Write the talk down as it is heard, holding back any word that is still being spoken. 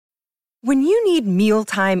When you need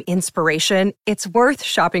mealtime inspiration, it's worth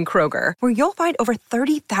shopping Kroger, where you'll find over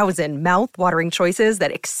 30,000 mouth-watering choices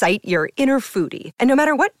that excite your inner foodie. And no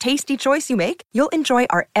matter what tasty choice you make, you'll enjoy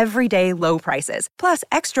our everyday low prices, plus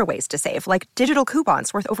extra ways to save, like digital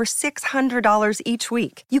coupons worth over $600 each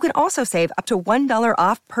week. You can also save up to $1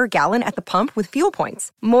 off per gallon at the pump with fuel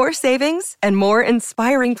points. More savings and more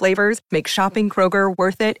inspiring flavors make shopping Kroger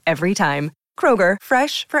worth it every time. Kroger,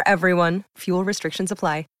 fresh for everyone. Fuel restrictions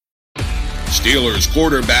apply. Steelers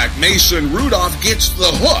quarterback Mason Rudolph gets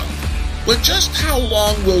the hook. But just how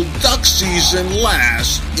long will duck season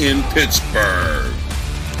last in Pittsburgh?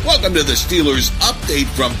 Welcome to the Steelers Update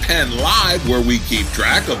from Penn Live, where we keep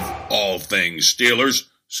track of all things Steelers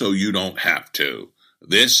so you don't have to.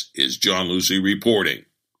 This is John Lucy reporting.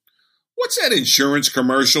 What's that insurance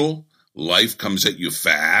commercial? Life comes at you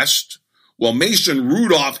fast? Well, Mason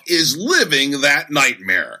Rudolph is living that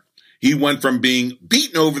nightmare. He went from being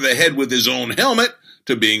beaten over the head with his own helmet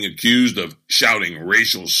to being accused of shouting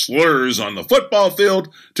racial slurs on the football field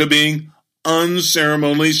to being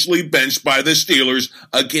unceremoniously benched by the Steelers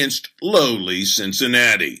against lowly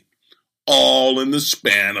Cincinnati. All in the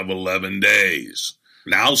span of 11 days.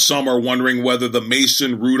 Now some are wondering whether the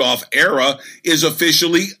Mason Rudolph era is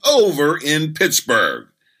officially over in Pittsburgh.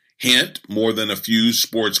 Hint, more than a few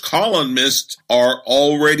sports columnists are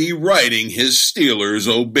already writing his Steelers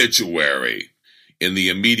obituary. In the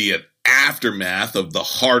immediate aftermath of the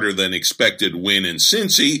harder-than-expected win in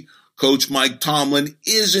Cincy, Coach Mike Tomlin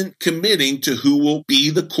isn't committing to who will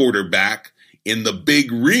be the quarterback in the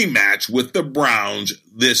big rematch with the Browns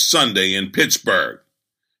this Sunday in Pittsburgh.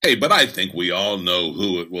 Hey, but I think we all know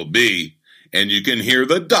who it will be, and you can hear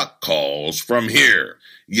the duck calls from here.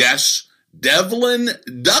 Yes, Devlin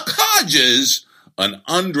Duck Hodges, an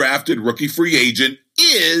undrafted rookie free agent,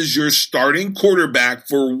 is your starting quarterback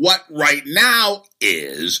for what right now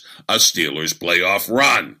is a Steelers playoff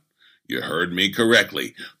run. You heard me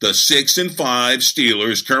correctly. The 6-5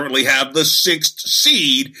 Steelers currently have the 6th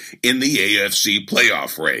seed in the AFC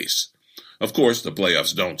playoff race. Of course, the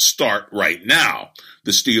playoffs don't start right now.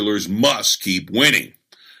 The Steelers must keep winning.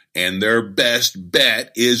 And their best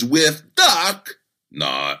bet is with Duck,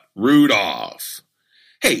 not Rudolph.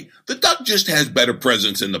 Hey, the Duck just has better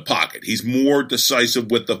presence in the pocket. He's more decisive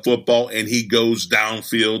with the football, and he goes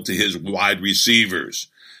downfield to his wide receivers.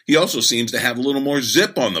 He also seems to have a little more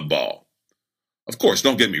zip on the ball. Of course,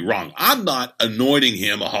 don't get me wrong. I'm not anointing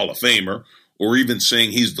him a Hall of Famer or even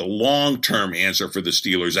saying he's the long-term answer for the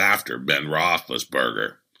Steelers after Ben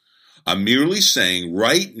Roethlisberger. I'm merely saying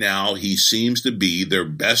right now he seems to be their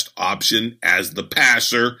best option as the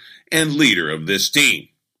passer and leader of this team.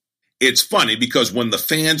 It's funny because when the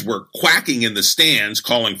fans were quacking in the stands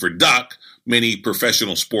calling for Duck, many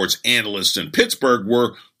professional sports analysts in Pittsburgh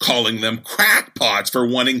were calling them crackpots for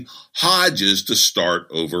wanting Hodges to start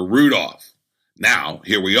over Rudolph. Now,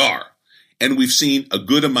 here we are, and we've seen a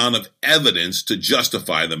good amount of evidence to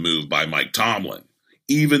justify the move by Mike Tomlin.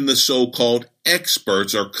 Even the so-called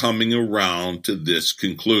experts are coming around to this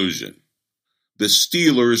conclusion. The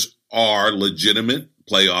Steelers are legitimate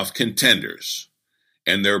playoff contenders,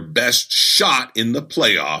 and their best shot in the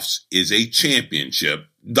playoffs is a championship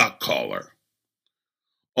duck caller.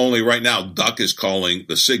 Only right now, Duck is calling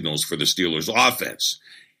the signals for the Steelers' offense.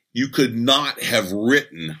 You could not have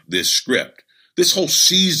written this script. This whole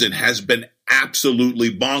season has been absolutely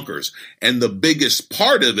bonkers, and the biggest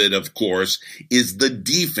part of it, of course, is the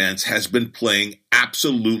defense has been playing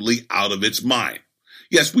absolutely out of its mind.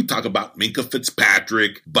 Yes, we talk about Minkah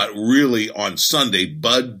Fitzpatrick, but really on Sunday,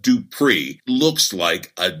 Bud Dupree looks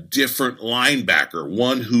like a different linebacker,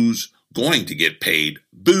 one who's going to get paid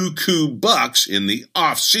buku bucks in the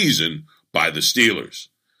offseason by the Steelers.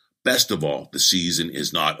 Best of all, the season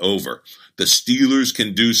is not over. The Steelers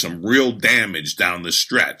can do some real damage down the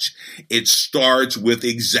stretch. It starts with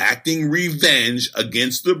exacting revenge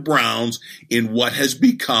against the Browns in what has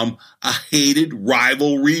become a hated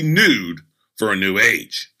rivalry renewed for a new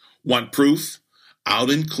age. Want proof?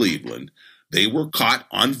 Out in Cleveland, they were caught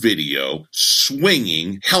on video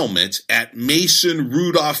swinging helmets at Mason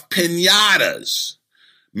Rudolph piñatas,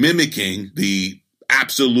 mimicking the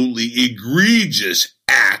absolutely egregious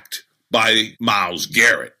act by Myles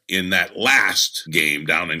Garrett in that last game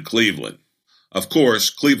down in Cleveland. Of course,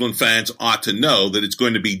 Cleveland fans ought to know that it's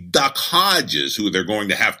going to be Duck Hodges who they're going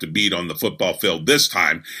to have to beat on the football field this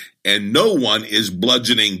time, and no one is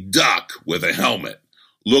bludgeoning Duck with a helmet.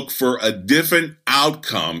 Look for a different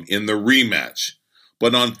outcome in the rematch.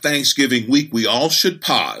 But on Thanksgiving week, we all should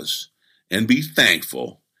pause and be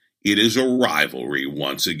thankful it is a rivalry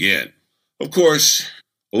once again. Of course,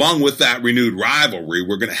 Along with that renewed rivalry,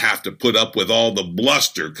 we're going to have to put up with all the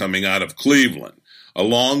bluster coming out of Cleveland,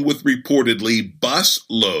 along with reportedly bus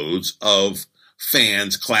loads of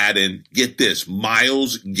fans clad in, get this,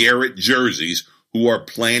 Myles Garrett jerseys who are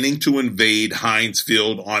planning to invade Heinz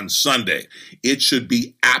Field on Sunday. It should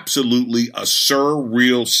be absolutely a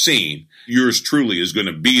surreal scene. Yours truly is going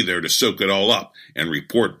to be there to soak it all up and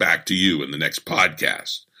report back to you in the next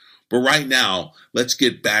podcast. But right now, let's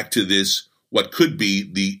get back to this, what could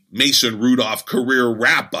be the Mason Rudolph career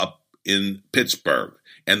wrap-up in Pittsburgh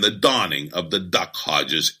and the dawning of the Duck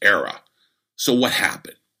Hodges era. So what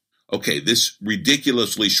happened? Okay, this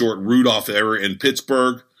ridiculously short Rudolph era in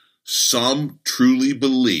Pittsburgh, some truly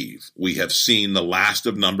believe we have seen the last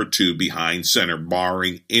of number 2 behind center,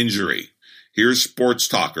 barring injury. Here's sports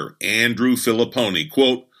talker Andrew Filipponi,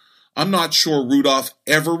 quote, "I'm not sure Rudolph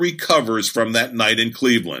ever recovers from that night in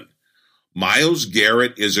Cleveland. Myles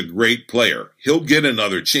Garrett is a great player. He'll get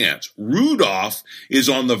another chance. Rudolph is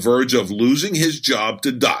on the verge of losing his job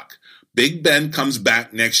to Duck. Big Ben comes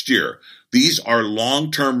back next year. These are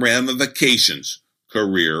long-term ramifications,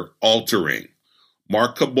 career-altering."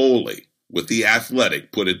 Mark Caboli with The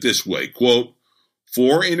Athletic put it this way, quote,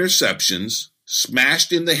 4 interceptions,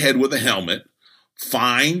 smashed in the head with a helmet,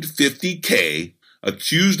 fined $50K,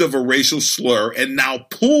 accused of a racial slur, and now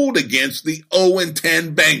pulled against the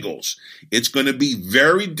 0-10 Bengals. It's going to be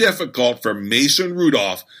very difficult for Mason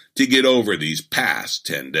Rudolph to get over these past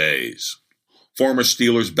 10 days. Former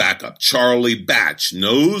Steelers backup Charlie Batch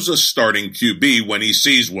knows a starting QB when he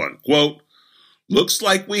sees one. Quote, "Looks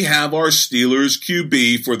like we have our Steelers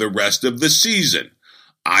QB for the rest of the season.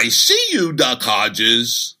 I see you, Duck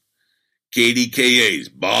Hodges." KDKA's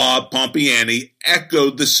Bob Pompiani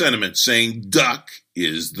echoed the sentiment, saying Duck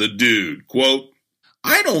is the dude. Quote,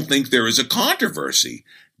 "I don't think there is a controversy.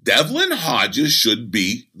 Devlin Hodges should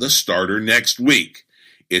be the starter next week.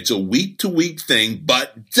 It's a week-to-week thing,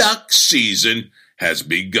 but Duck season has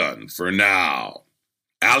begun for now."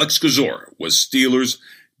 Alex Kozora with Steelers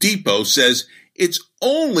Depot says it's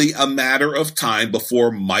only a matter of time before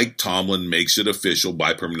Mike Tomlin makes it official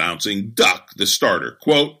by pronouncing Duck the starter.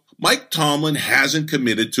 Quote, "Mike Tomlin hasn't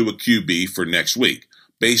committed to a QB for next week.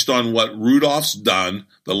 Based on what Rudolph's done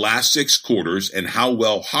the last 6 quarters and how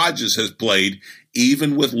well Hodges has played,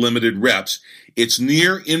 even with limited reps, it's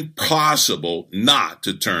near impossible not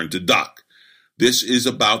to turn to Duck. This is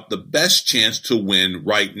about the best chance to win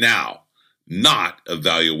right now, not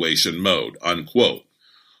evaluation mode," unquote.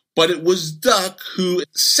 But it was Duck who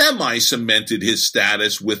semi-cemented his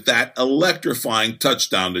status with that electrifying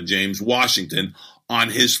touchdown to James Washington on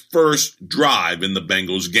his first drive in the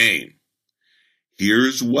Bengals game.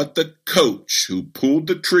 Here's what the coach who pulled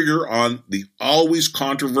the trigger on the always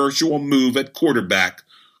controversial move at quarterback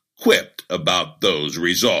quipped about those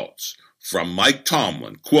results. From Mike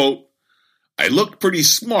Tomlin, quote, "I looked pretty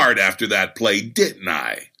smart after that play, didn't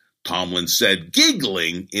I?" Tomlin said,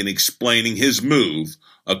 giggling in explaining his move,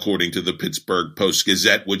 according to the Pittsburgh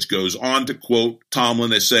Post-Gazette, which goes on to quote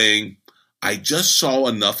Tomlin as saying, "I just saw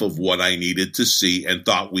enough of what I needed to see and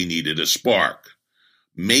thought we needed a spark.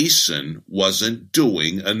 Mason wasn't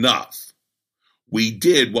doing enough. We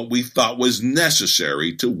did what we thought was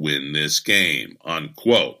necessary to win this game,"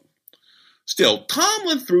 unquote. Still,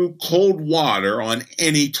 Tomlin threw cold water on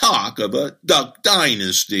any talk of a Duck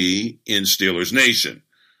dynasty in Steelers Nation.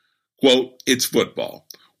 Quote, "It's football.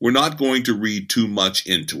 We're not going to read too much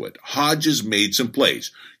into it. Hodges made some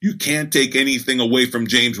plays. You can't take anything away from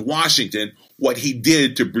James Washington, what he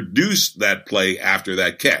did to produce that play after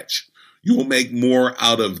that catch. You'll make more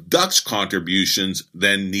out of Duck's contributions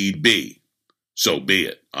than need be. So be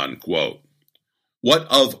it," unquote. What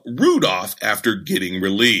of Rudolph after getting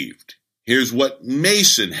relieved? Here's what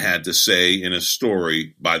Mason had to say in a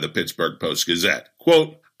story by the Pittsburgh Post-Gazette.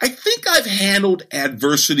 Quote, "I think I've handled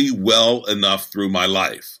adversity well enough through my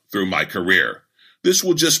life, through my career. This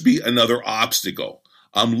will just be another obstacle.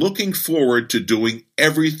 I'm looking forward to doing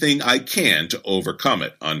everything I can to overcome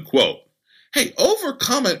it," unquote. Hey,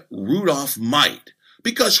 overcome it Rudolph might,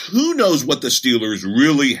 because who knows what the Steelers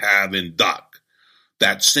really have in Duck.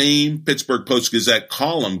 That same Pittsburgh Post-Gazette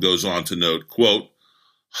column goes on to note, quote,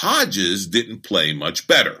 "Hodges didn't play much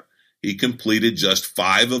better. He completed just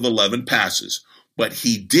 5 of 11 passes, but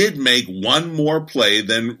he did make one more play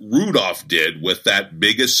than Rudolph did with that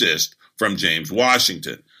big assist from James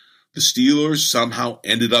Washington. The Steelers somehow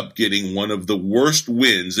ended up getting one of the worst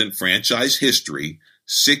wins in franchise history,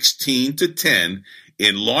 16-10,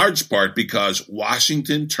 in large part because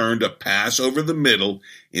Washington turned a pass over the middle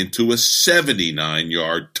into a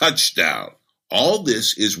 79-yard touchdown. All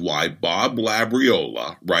this is why Bob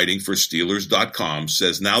Labriola, writing for Steelers.com,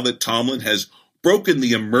 says now that Tomlin has broken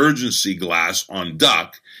the emergency glass on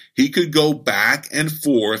Duck, he could go back and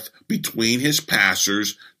forth between his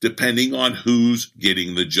passers depending on who's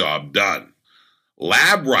getting the job done.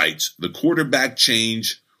 Lab writes the quarterback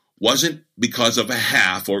change wasn't because of a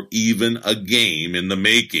half or even a game in the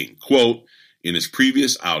making. Quote, in his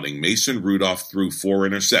previous outing, Mason Rudolph threw 4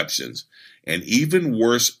 interceptions, and even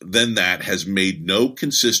worse than that, has made no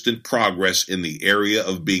consistent progress in the area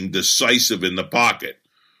of being decisive in the pocket.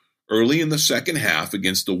 Early in the second half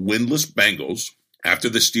against the winless Bengals, after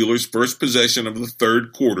the Steelers' first possession of the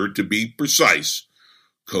third quarter to be precise,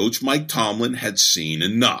 Coach Mike Tomlin had seen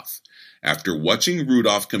enough. After watching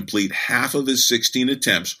Rudolph complete half of his 16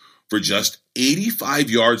 attempts for just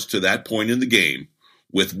 85 yards to that point in the game,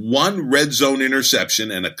 with 1 red zone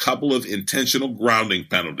interception and a couple of intentional grounding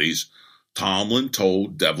penalties, Tomlin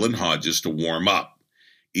told Devlin Hodges to warm up.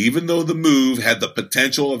 Even though the move had the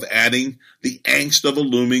potential of adding the angst of a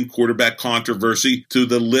looming quarterback controversy to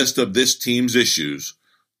the list of this team's issues,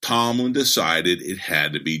 Tomlin decided it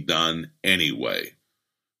had to be done anyway.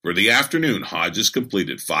 For the afternoon, Hodges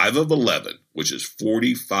completed 5 of 11, which is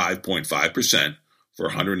 45.5% for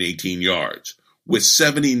 118 yards, with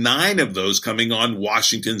 79 of those coming on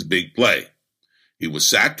Washington's big play. He was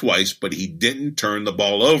sacked twice, but he didn't turn the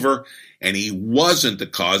ball over, and he wasn't the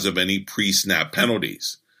cause of any pre-snap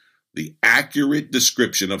penalties. The accurate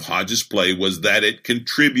description of Hodges' play was that it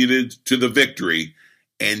contributed to the victory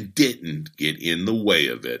and didn't get in the way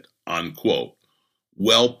of it, unquote.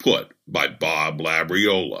 Well put by Bob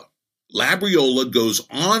Labriola. Labriola goes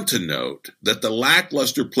on to note that the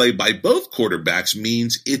lackluster play by both quarterbacks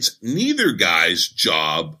means it's neither guy's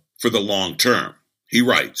job for the long term. He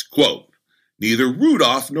writes, quote, neither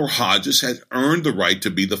Rudolph nor Hodges has earned the right to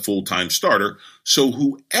be the full-time starter, so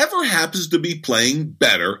whoever happens to be playing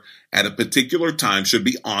better at a particular time should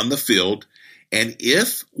be on the field, and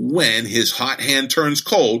when his hot hand turns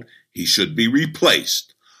cold, he should be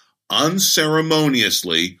replaced,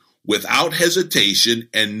 unceremoniously, without hesitation,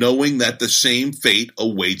 and knowing that the same fate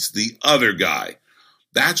awaits the other guy.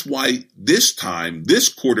 That's why this time, this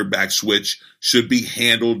quarterback switch should be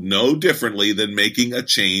handled no differently than making a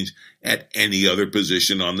change at any other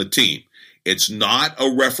position on the team. It's not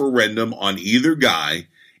a referendum on either guy,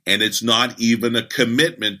 and it's not even a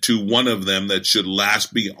commitment to one of them that should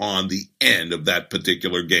last beyond the end of that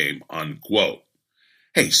particular game, unquote.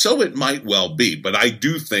 Hey, so it might well be, but I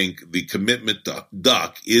do think the commitment to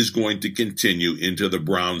Duck is going to continue into the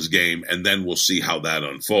Browns game, and then we'll see how that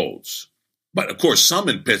unfolds. But, of course, some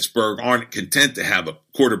in Pittsburgh aren't content to have a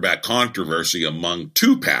quarterback controversy among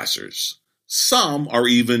 2 passers. Some are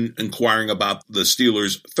even inquiring about the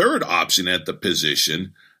Steelers' third option at the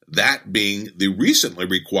position, that being the recently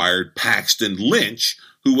required Paxton Lynch,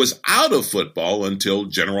 who was out of football until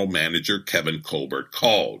general manager Kevin Colbert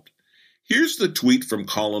called. Here's the tweet from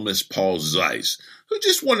columnist Paul Zeiss, who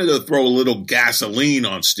just wanted to throw a little gasoline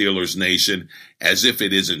on Steelers Nation as if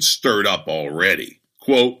it isn't stirred up already.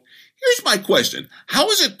 Quote, here's my question. How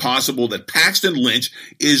is it possible that Paxton Lynch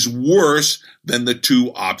is worse than the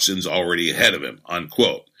 2 options already ahead of him?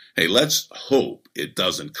 Unquote. Hey, let's hope it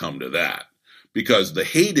doesn't come to that, because the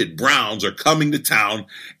hated Browns are coming to town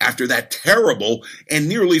after that terrible and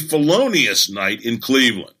nearly felonious night in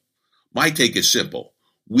Cleveland. My take is simple.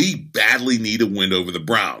 We badly need a win over the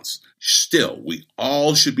Browns. Still, we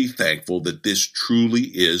all should be thankful that this truly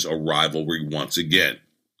is a rivalry once again.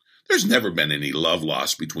 There's never been any love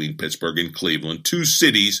lost between Pittsburgh and Cleveland, 2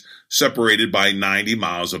 cities separated by 90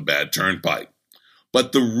 miles of bad turnpike.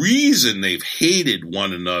 But the reason they've hated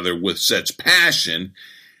one another with such passion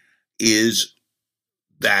is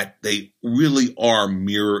that they really are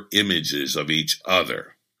mirror images of each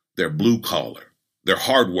other. They're blue collar. They're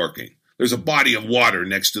hardworking. There's a body of water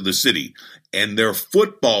next to the city, and their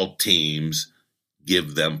football teams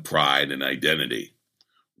give them pride and identity.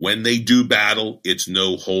 When they do battle, it's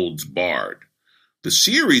no holds barred. The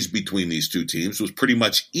series between these 2 teams was pretty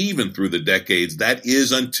much even through the decades. That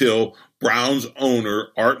is until Browns owner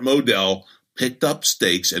Art Modell picked up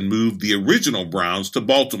stakes and moved the original Browns to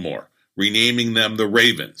Baltimore, renaming them the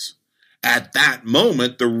Ravens. At that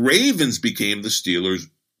moment, the Ravens became the Steelers'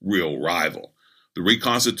 real rival. The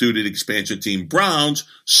reconstituted expansion team Browns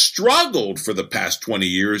struggled for the past 20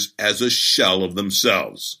 years as a shell of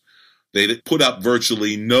themselves. They put up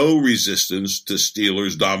virtually no resistance to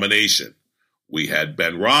Steelers' domination. We had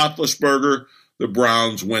Ben Roethlisberger. The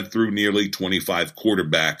Browns went through nearly 25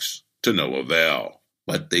 quarterbacks to no avail.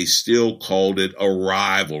 But they still called it a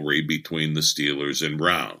rivalry between the Steelers and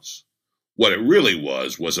Browns. What it really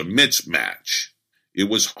was a mismatch. It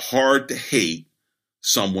was hard to hate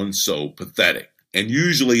someone so pathetic. And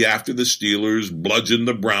usually after the Steelers bludgeoned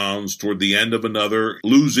the Browns toward the end of another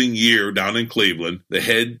losing year down in Cleveland, the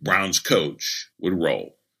head Browns coach would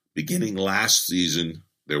roll. Beginning last season,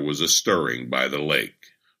 there was a stirring by the lake.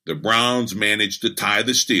 The Browns managed to tie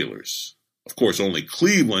the Steelers. Of course, only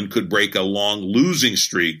Cleveland could break a long losing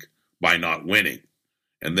streak by not winning.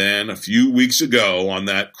 And then a few weeks ago, on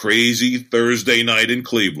that crazy Thursday night in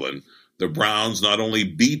Cleveland, the Browns not only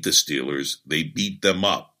beat the Steelers, they beat them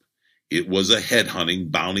up. It was a head-hunting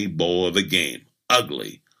bounty bowl of a game,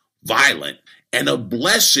 ugly, violent, and a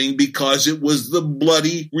blessing because it was the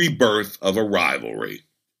bloody rebirth of a rivalry.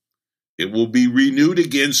 It will be renewed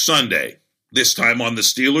again Sunday, this time on the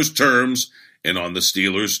Steelers' terms and on the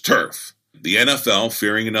Steelers' turf. The NFL,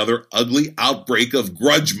 fearing another ugly outbreak of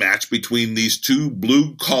grudge match between these two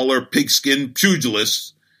blue-collar pigskin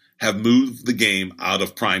pugilists, have moved the game out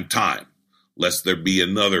of prime time, lest there be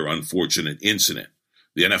another unfortunate incident.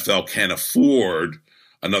 The NFL can't afford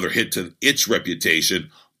another hit to its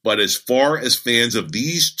reputation, but as far as fans of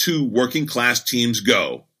these two working-class teams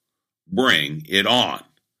go, bring it on.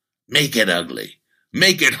 Make it ugly.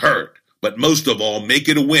 Make it hurt. But most of all, make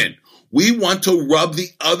it a win. We want to rub the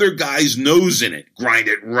other guy's nose in it, grind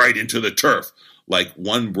it right into the turf, like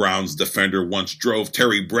one Browns defender once drove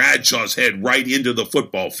Terry Bradshaw's head right into the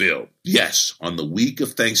football field. Yes, on the week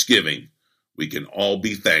of Thanksgiving, we can all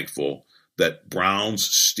be thankful that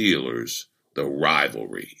Browns-Steelers, the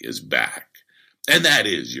rivalry, is back. And that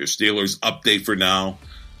is your Steelers update for now.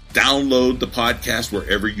 Download the podcast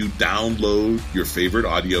wherever you download your favorite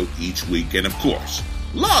audio each week. And of course,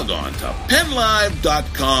 log on to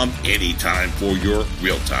PennLive.com anytime for your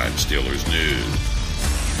real-time Steelers news.